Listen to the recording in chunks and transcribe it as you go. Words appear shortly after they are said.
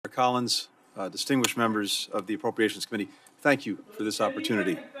Collins, distinguished members of the Appropriations Committee, thank you for this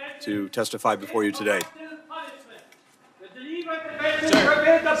opportunity to testify before you today.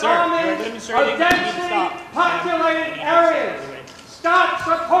 Populated areas. Stop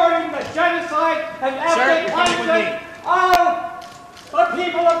supporting the genocide and ethnic cleansing of the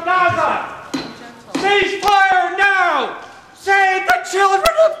people of Gaza. Ceasefire now! Save the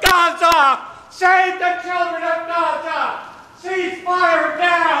children of Gaza! Save the children of Gaza! Ceasefire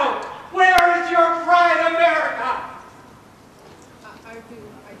now! Where is your pride, America? I do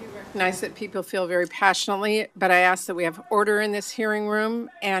recognize that people feel very passionately, but I ask that we have order in this hearing room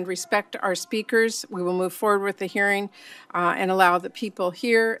and respect our speakers. We will move forward with the hearing and allow the people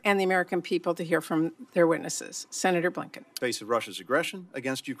here and the American people to hear from their witnesses. Senator Blinken. In the face of Russia's aggression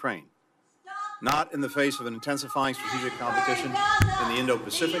against Ukraine, not in the face of an intensifying strategic competition in the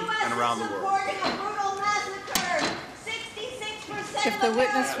Indo-Pacific and around the world. If the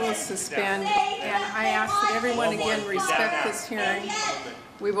witness will suspend, and I ask that everyone again respect this hearing,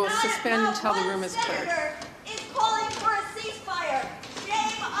 we will suspend until the room is cleared. Is calling for a ceasefire.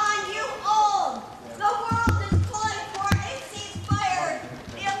 Shame on you all. The world is calling for a ceasefire.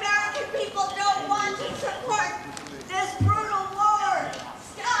 The American people don't want to support this brutal war.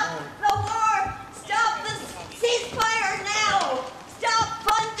 Stop the war. Stop the ceasefire now. Stop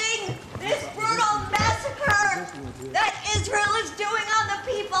funding this brutal massacre that Israel is doing on the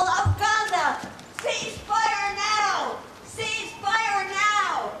people of Gaza. Ceasefire now. Ceasefire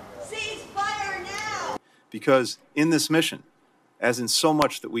now. Ceasefire now. Because in this mission, as in so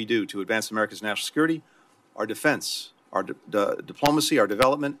much that we do to advance America's national security, our defense, our diplomacy, our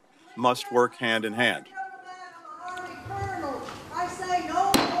development must work hand in hand.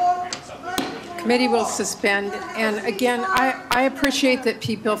 Committee will suspend, and again, I appreciate that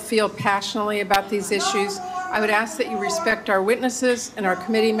people feel passionately about these issues. I would ask that you respect our witnesses and our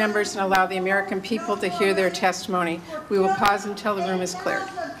committee members and allow the American people to hear their testimony. We will pause until the room is cleared.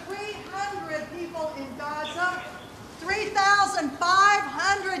 300 people in Gaza,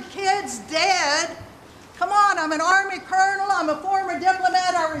 3,500 kids dead. Come on, I'm an Army colonel, I'm a former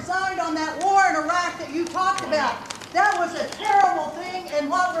diplomat, I resigned on that war in Iraq that you talked about. That was a terrible thing, and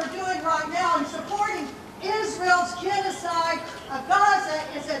what we're doing right now in supporting Israel's genocide of Gaza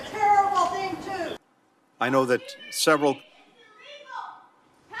is a terrible thing too. I know that several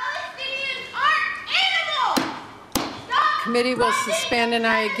Committee will suspend, and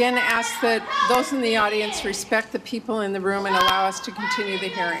I again ask that those in the audience respect the people in the room and allow us to continue the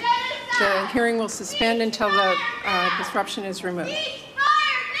hearing. The hearing will suspend until the disruption is removed.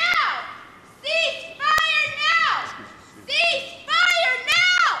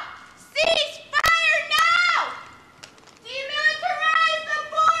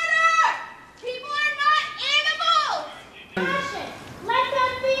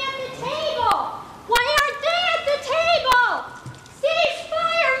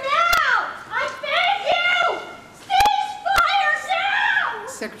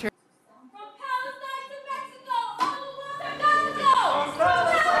 Secretary.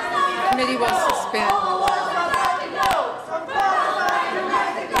 Committee will suspend.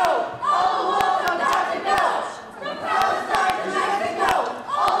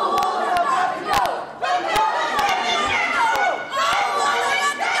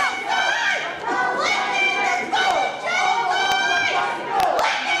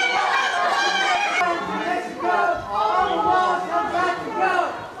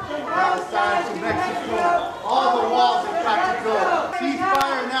 All the walls have got to go.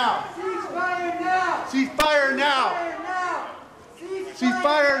 Ceasefire now. Ceasefire now. Ceasefire now.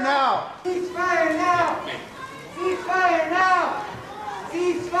 Ceasefire now. Ceasefire now. Ceasefire now.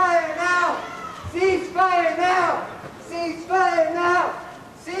 Ceasefire now. Ceasefire now. Ceasefire now.